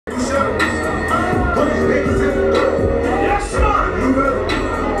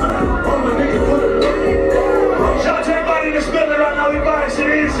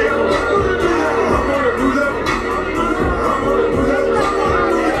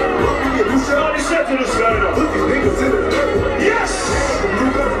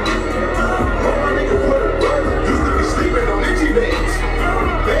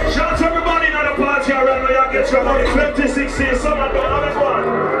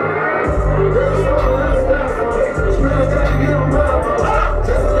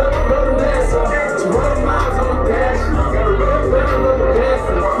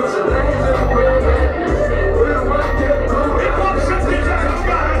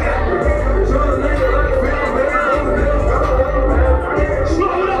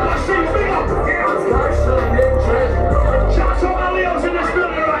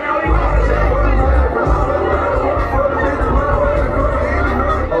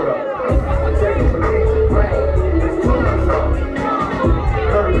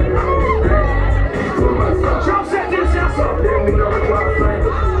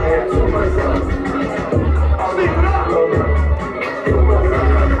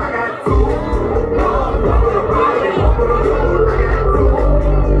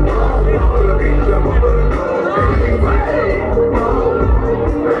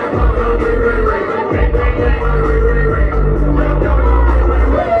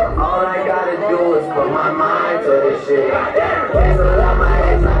shit. There's a lot my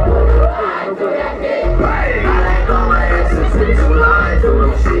ex, I put a line to that nigga. I like all my exes with 2 lines to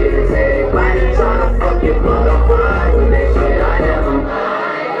them shit. Everybody tryna fuck your motherfucker with that shit. I never mind.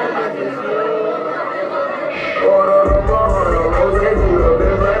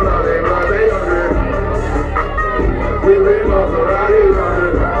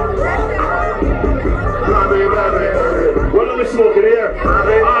 Well, let me smoke it here.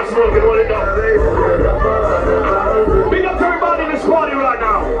 I'm smoking, hold it down. Big up to everybody in this party right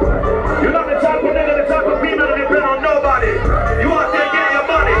now. You're not the type of nigga, the type of female that depend on nobody. You out there getting your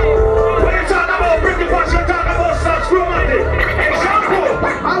money. When you talk about Bricky Punch, you're talking about some screw money. Example.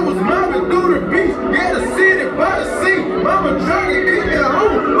 I was mobbing through the beach, yeah, the city by the sea. Mama trying to get me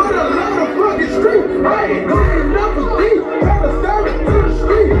home, but I love the fucking street. I ain't going up a deep, had to serve it to the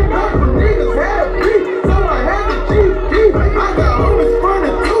street. Half the niggas had beef, so I had to GP. I got homies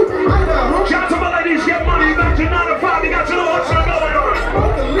running too, I got homies. Shout out to my ladies, get money, you got your 9 to 5, you got your little hustle going on.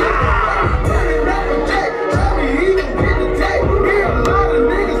 Tell me he can get the tape. Hear a lot of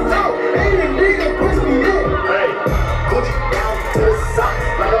niggas talk, ain't a nigga push me yet. Hey. Gucci down to the socks,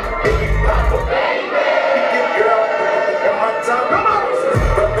 like I'm Biggie Papa, baby. You get girl, in my tongue. Come on.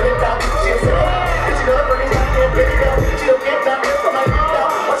 Rubbing it down, she's in it. And she done bring it down, can't bring it down. She don't get down, from my feet down.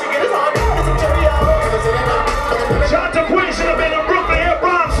 Once she get his arm, it's a Cheerio. Shout out to Queens in the bed of Brooklyn, here,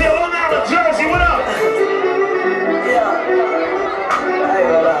 Bronx, here, Long Island, Jersey, what up? Yeah. I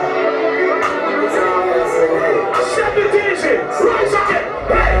ain't gonna lie. It's all I'm saying. Set the DJ, rise again,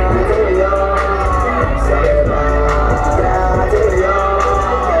 hey!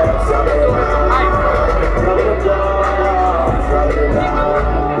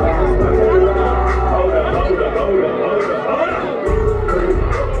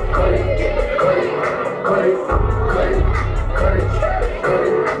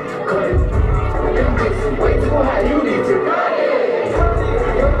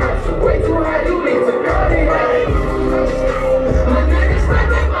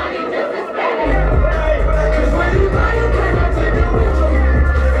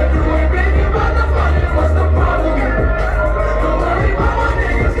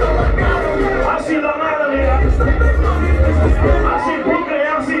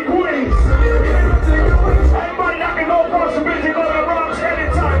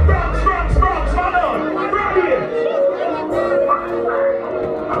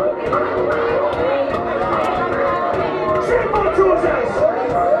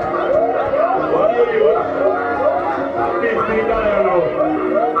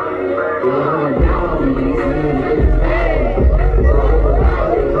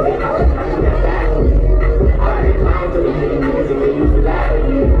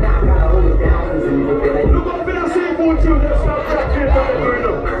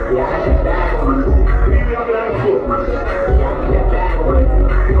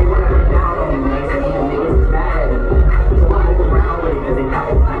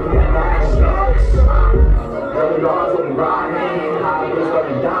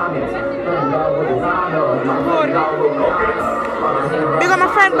 Big up my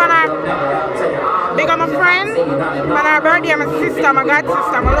friend, big up my friend, my birthday, my sister, my god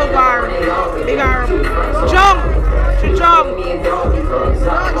sister, my love her. Big her. Jump! She jump!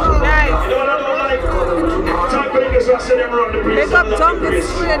 Nice. Big up Jungle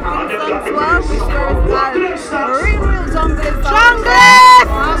Street, Vincent Swash, real Jungle. Jungle!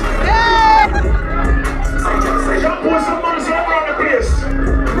 Yeah! Jump with some money around the place.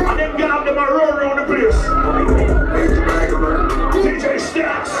 And then get up them and roll around the place. DJ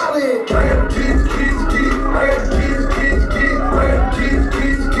Stacks. I got the keys.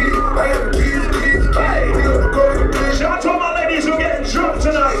 Shout out to all my ladies who are getting drunk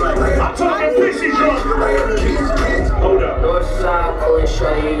tonight. I'm talking pissy drunk. Hold up. Northside pulling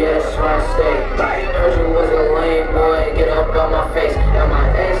shorty, yeah, that's where I stay. Heard you was a lame boy, get up on my face. Now my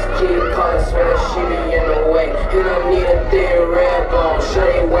ex keep calling, swear that she be in the way. You don't need a thin red ball, show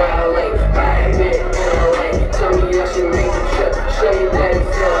you where I lay. Bad bitch in a lane, tell me I should make the trip. Show you that it's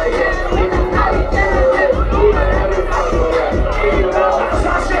still like that. If you call it in the lip, you don't have to fucking rap. If you know,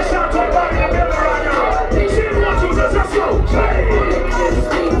 Shout out to everybody in the building right now. See what you just let's go.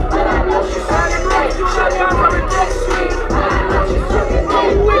 and I know she's sucking right. Shut up on the next week, and I know she's sucking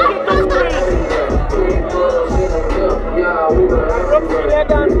right.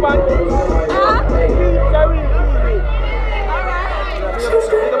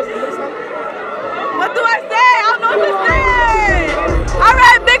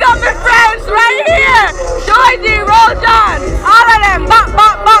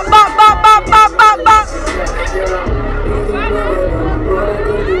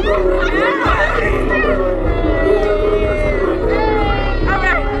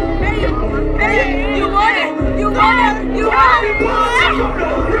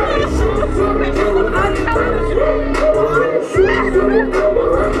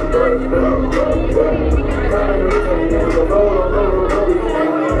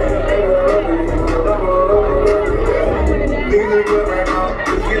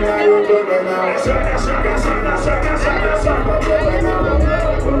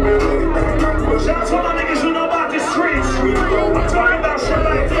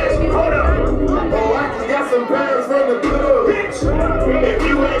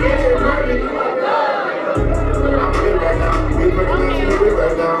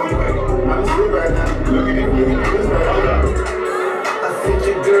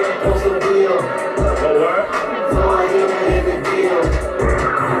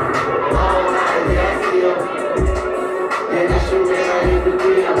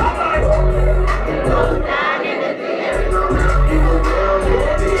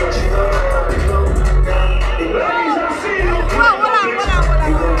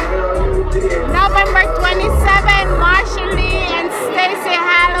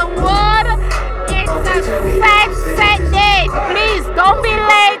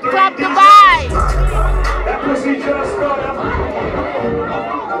 Club Dubai. That pussy just got up.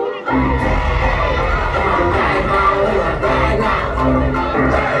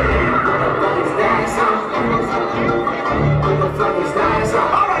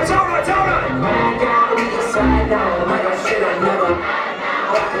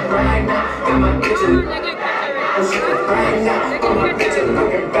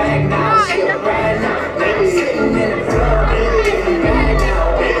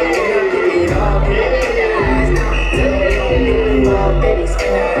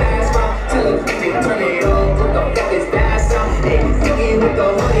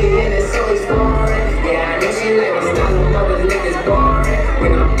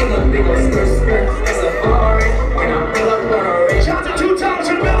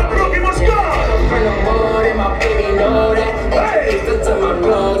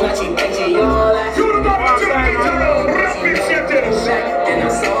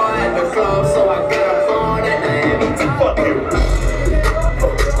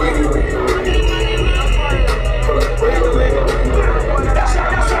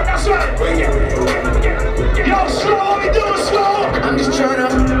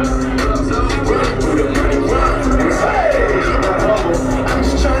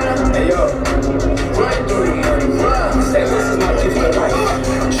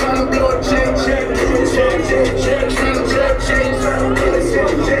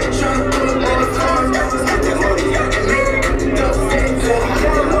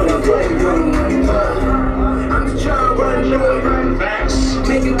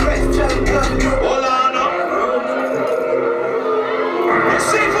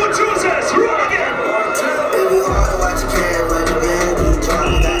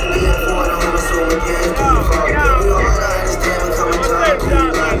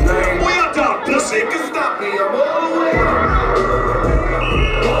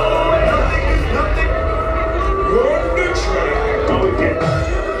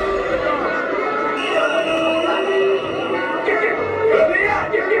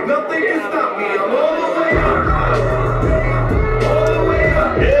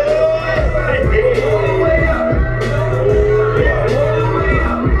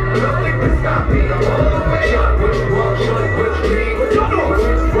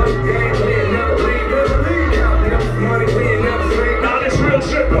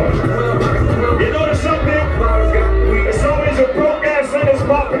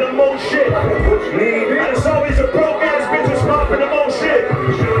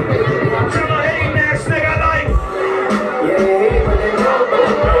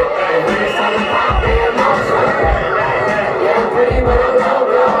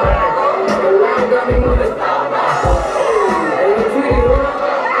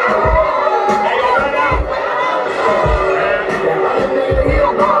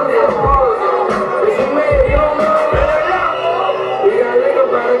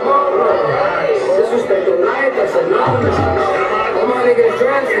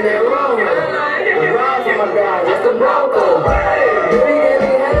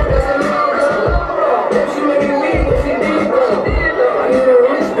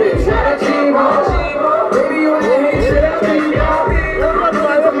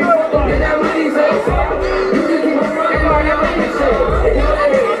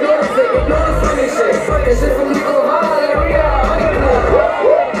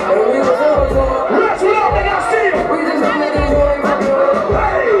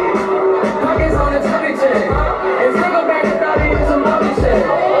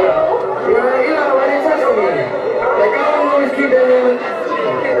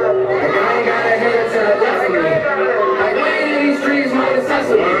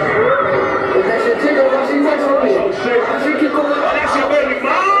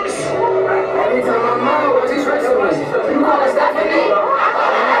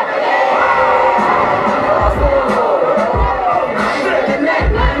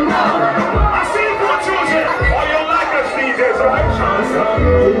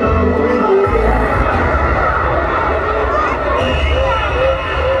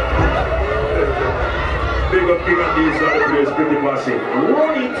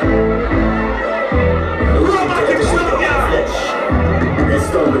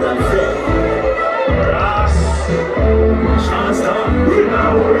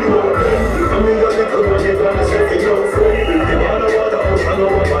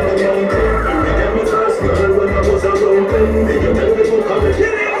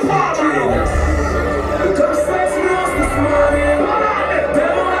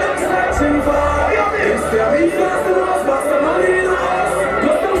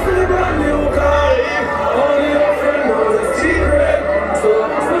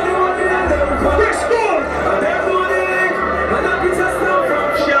 So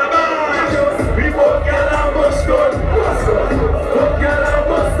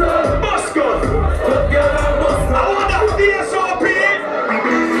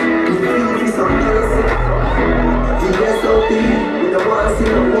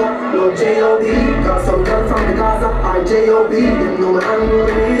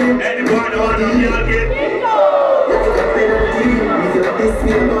Anybody want to get?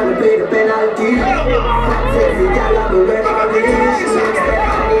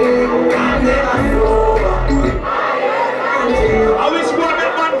 I wish one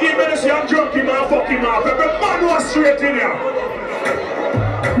that man give me this young junkie man fucking off. Every man was straight in here.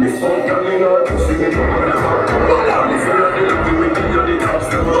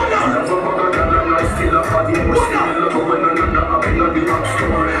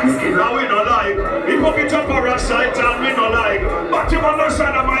 Now we don't like. We put it up for us side and we don't like. But you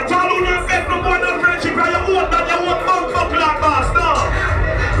understand that my child who not make no more than friendship and you want that you want bum fuck like bastard.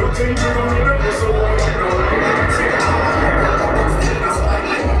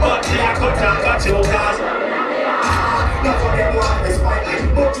 But yeah, cut down, got you guys.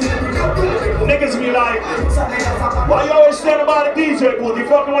 Niggas be like, why you always stand about the DJ booth? You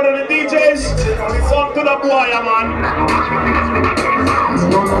fucking one of the DJs? Fuck to the boy, man.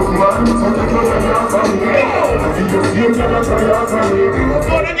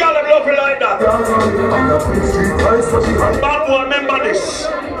 Oh, the girl them love you like that. Bad boy, remember this.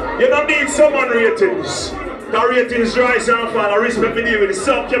 You don't need someone ratings. The ratings rise and fall. I respect me with the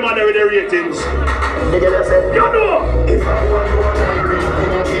sub came out there with the ratings. You know!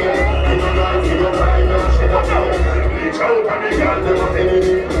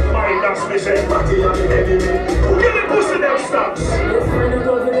 Mind that's me say. Get the pussy them stocks.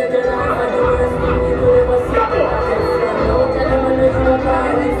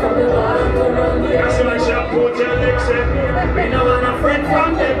 That's why she put your legs in. We know want a friend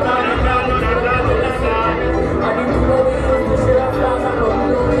from them.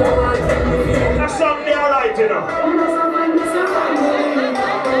 That's something alright, you know.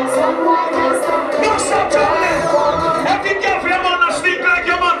 No, stop talking. Every girl for your man to sleep like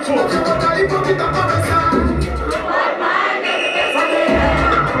your man foot.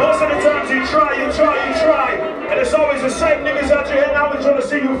 Most of the times you try. And it's always the same niggas out your head now we're trying to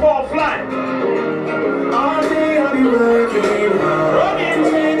see you fall flat. All day I'll be working hard.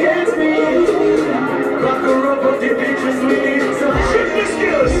 Against me. Rock her up with the pictures sweet. So shift the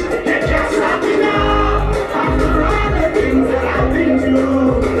skills. You can't stop me now. After all the things that I've been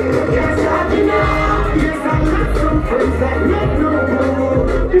through. Can't stop me now. Yes, I got some friends that make no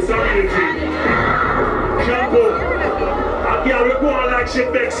move. It's a real thing. Shampoo. I can't go on like shit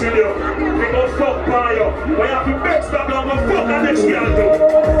vex with you. They go fuck by you. But you have to vex that long and fuck the next girl too.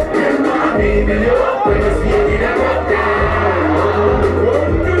 Baby, you're up when you see me that rock down.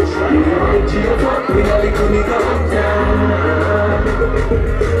 We know we couldn't come down.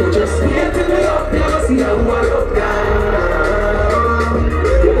 Just here to me up now, see how I look down.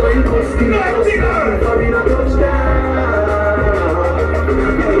 You're going to see me up in a touchdown.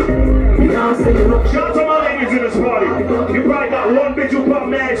 Shout out to my ladies in this party. You probably got one bitch who put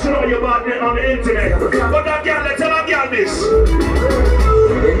mad shit on your body on the internet. But that girl, let's tell that girl this.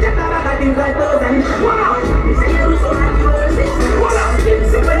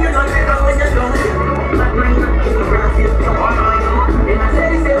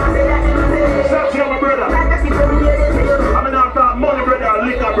 Stop to my brother. I'm not talking money brother,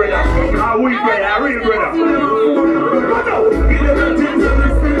 liquor brother, weed brother, real brother.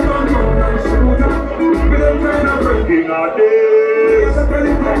 King of days.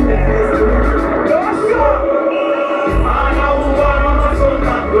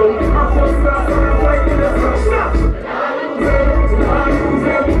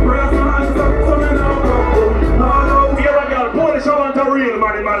 Polish, I want a real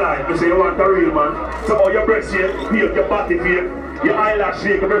man in my life. You say you want a real man. So all your breasts here, your body here, your eyelash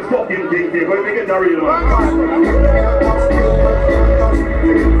shake, every fucking thing here. But you get a real man.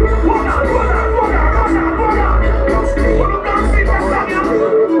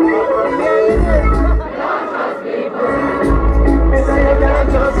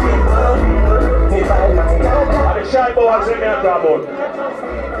 The shy boys in there talk about.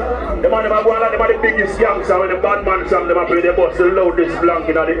 The man them are going like them are the biggest gangsters when the bad man song them are play the bus the loudest blank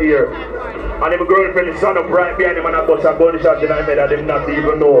in the ear. And them girlfriend is son up right behind them and a bus a gunshot in the head that them not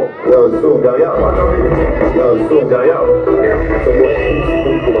even know. Yo, soon down, yo.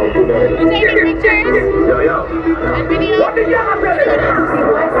 You taking pictures? Yo. And video? What did you have to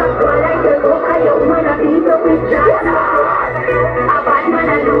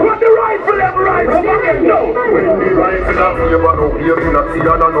what the rifle them right? Come on, no. When the rifle up, you want to hear me not see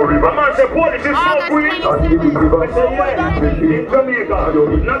no river. A man say police is so free. I say yeah, in Jamaica,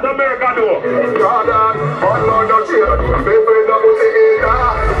 not America though.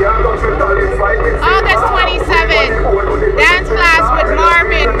 August 27th, dance class with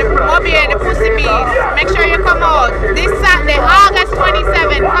Marvin, the Obey the Pussy Beast. Make sure you come out. This Saturday, August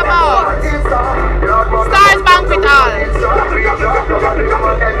 27th. Come out. Stars Banquet Hall.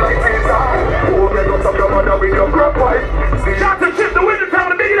 Shot to chip the winner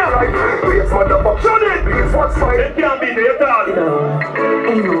town to big it up. Shut it. It can't be there, darling.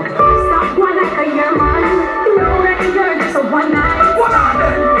 Stop one like a year man. You know that you're just a one night. What are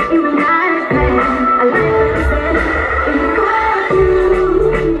they? You and I stand. I like what you said. It's got you.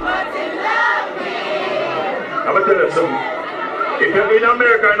 I'm gonna tell you something. If you're in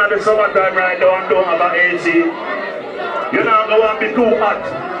America in the summertime right now and don't have an AC, you're not going to be too hot.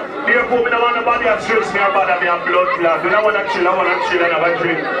 Therefore, I don't want nobody to stress me or bother me and blood clot. When I want to chill and have a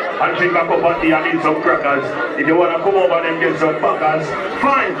drink and drink a cup of tea and eat some crackers. If you want to come over and get some packers,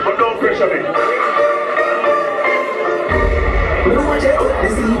 fine, but don't pressure me.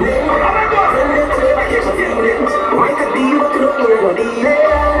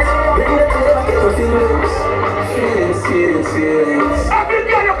 Every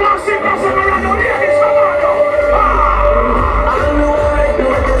girl you can't sing that song around your ear, it's come on now.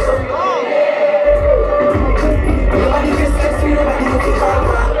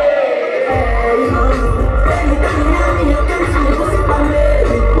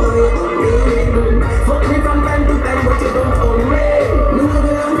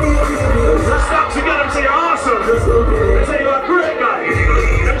 Stop together and say you're awesome. They say you're a great guy.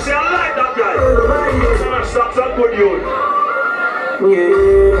 They say I like that guy. So now stop that good youth.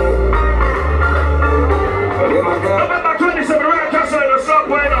 November 27, right just like the stop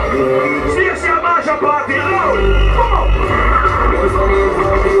going on. See a Marshall party loud. Come on.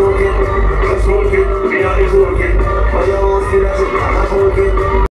 Let's work it. We are working.